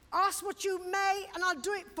 Ask what you may, and I'll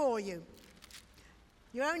do it for you.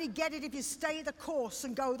 You only get it if you stay the course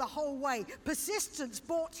and go the whole way. Persistence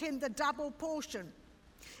brought him the double portion.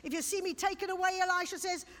 If you see me taken away, Elisha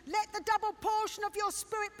says, let the double portion of your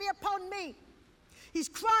spirit be upon me. He's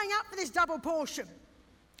crying out for this double portion.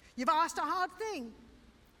 You've asked a hard thing.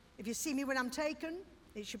 If you see me when I'm taken,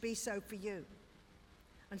 it should be so for you.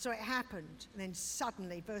 And so it happened. And then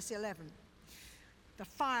suddenly, verse 11, the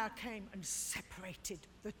fire came and separated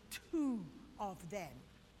the two of them.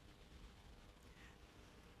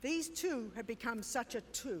 These two had become such a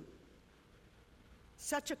two,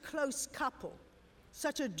 such a close couple,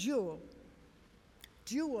 such a dual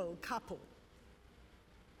couple,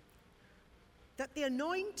 that the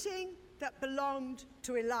anointing that belonged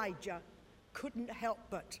to Elijah couldn't help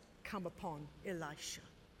but come upon Elisha.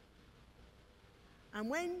 And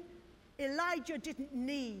when Elijah didn't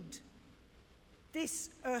need this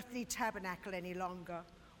earthly tabernacle any longer,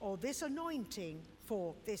 or this anointing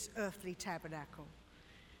for this earthly tabernacle,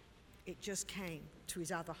 it just came to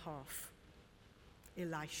his other half,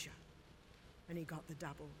 Elisha, and he got the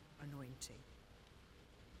double anointing.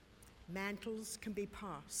 Mantles can be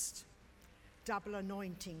passed, double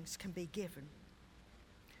anointings can be given,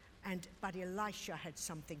 but Elisha had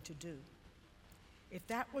something to do. If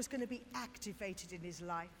that was going to be activated in his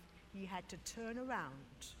life, he had to turn around,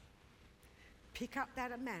 pick up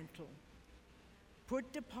that mantle, put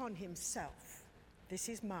it upon himself. This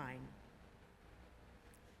is mine.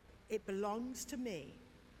 It belongs to me.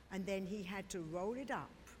 And then he had to roll it up,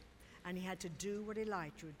 and he had to do what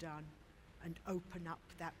Elijah had done and open up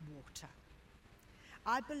that water.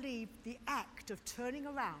 I believe the act of turning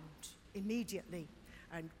around immediately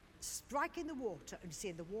and striking the water and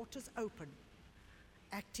seeing the waters open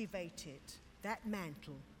activated that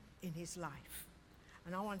mantle in his life.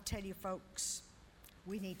 And I want to tell you folks,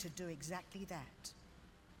 we need to do exactly that.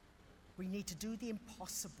 We need to do the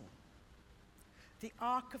impossible. The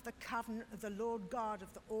Ark of the Covenant of the Lord God of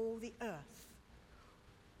all the earth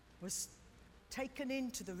was taken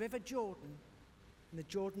into the river Jordan, and the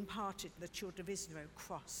Jordan parted, and the children of Israel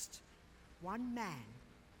crossed. One man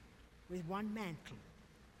with one mantle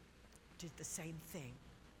did the same thing,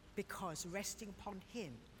 because resting upon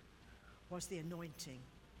him was the anointing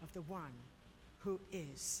of the one who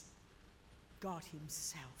is God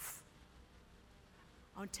himself.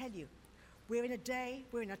 I'll tell you, we're in a day,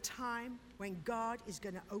 we're in a time when God is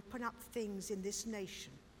going to open up things in this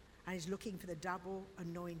nation and is looking for the double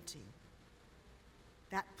anointing.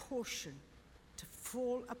 That portion to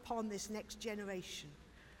fall upon this next generation.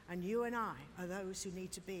 And you and I are those who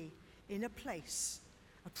need to be in a place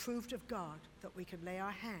approved of God, that we can lay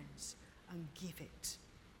our hands and give it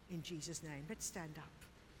in Jesus' name. Let's stand up.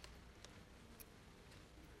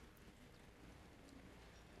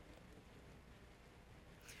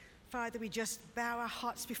 Father, we just bow our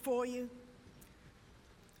hearts before you.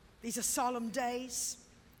 These are solemn days.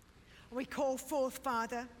 We call forth,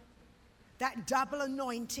 Father, that double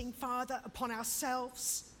anointing, Father, upon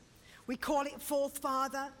ourselves. We call it forth,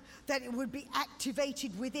 Father, that it would be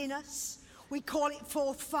activated within us. We call it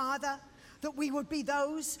forth, Father, that we would be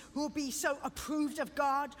those who would be so approved of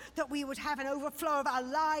God, that we would have an overflow of our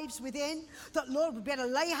lives within, that Lord would be able to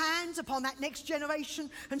lay hands upon that next generation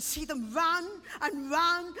and see them run and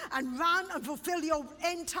run and run and fulfill your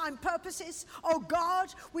end time purposes. Oh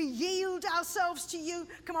God, we yield ourselves to you.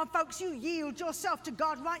 Come on, folks, you yield yourself to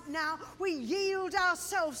God right now. We yield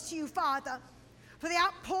ourselves to you, Father, for the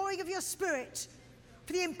outpouring of your Spirit,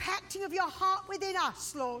 for the impacting of your heart within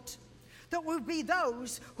us, Lord. That will be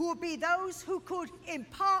those who could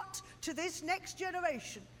impart to this next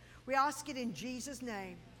generation. We ask it in Jesus'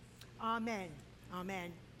 name. Amen.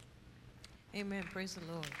 Amen. Amen. Praise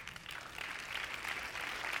the Lord.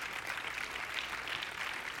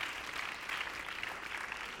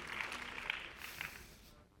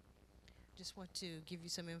 Just want to give you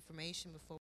some information before